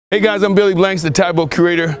Hey guys, I'm Billy Blanks, the Taibo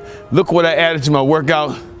curator. Look what I added to my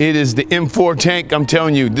workout. It is the M4 tank. I'm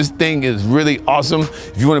telling you, this thing is really awesome.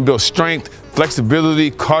 If you want to build strength,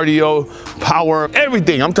 flexibility, cardio, power,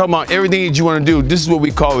 everything. I'm talking about everything that you want to do. This is what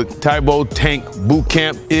we call it, Taibo Tank Boot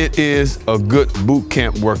Camp. It is a good boot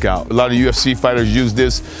camp workout. A lot of UFC fighters use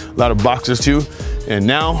this, a lot of boxers too, and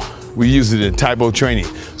now we use it in Taibo training.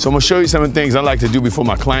 So I'm gonna show you some of the things I like to do before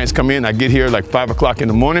my clients come in. I get here like 5 o'clock in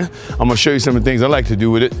the morning. I'm gonna show you some of the things I like to do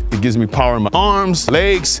with it. It gives me power in my arms,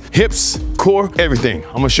 legs, hips, core, everything.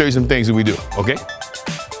 I'm gonna show you some things that we do, okay?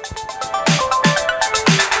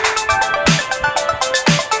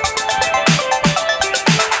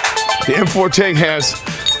 The M4 tank has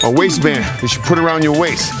a waistband that you put around your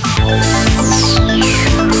waist.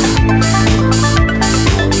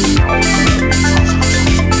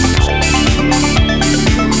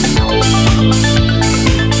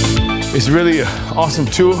 It's really an awesome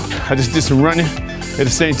tool. I just did some running at the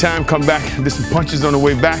same time, come back, did some punches on the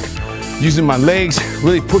way back, using my legs,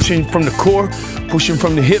 really pushing from the core, pushing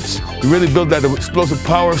from the hips. We really build that explosive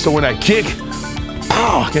power so when I kick,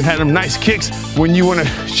 I can have them nice kicks. When you want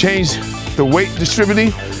to change the weight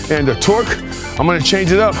distributing and the torque, I'm going to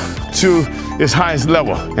change it up to its highest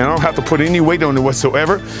level. And I don't have to put any weight on it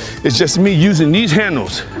whatsoever. It's just me using these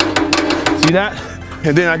handles. See that?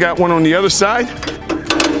 And then I got one on the other side.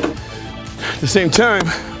 At the same time,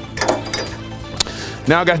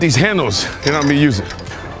 now I got these handles that I'm gonna be using.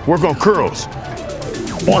 Work on curls.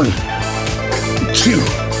 1, 2, 3,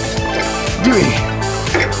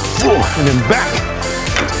 4, and then back.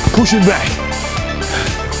 Push it back.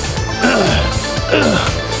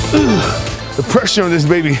 The pressure on this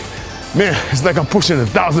baby, man, it's like I'm pushing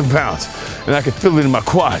 1,000 pounds, and I can feel it in my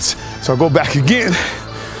quads. So I go back again,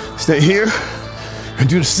 stay here, and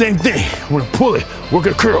do the same thing. I'm gonna pull it, work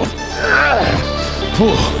a curl.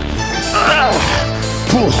 Pull,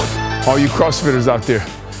 pull. All you CrossFitters out there,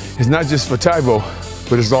 it's not just for Taibo,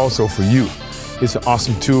 but it's also for you. It's an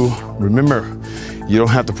awesome tool. Remember, you don't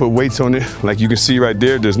have to put weights on it. Like you can see right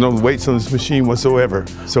there, there's no weights on this machine whatsoever.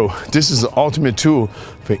 So this is the ultimate tool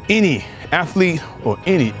for any athlete or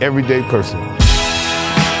any everyday person.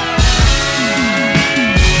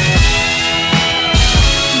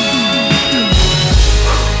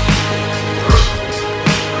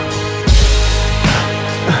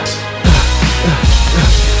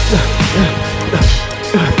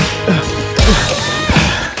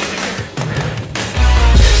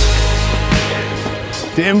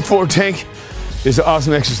 The M4 tank is an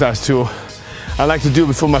awesome exercise tool. I like to do it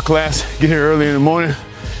before my class, get here early in the morning,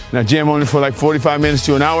 and I jam on it for like 45 minutes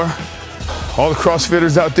to an hour. All the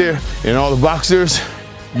CrossFitters out there and all the boxers,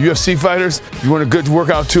 UFC fighters, if you want a good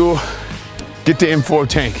workout tool, get the M4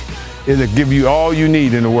 tank. It'll give you all you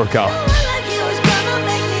need in the workout.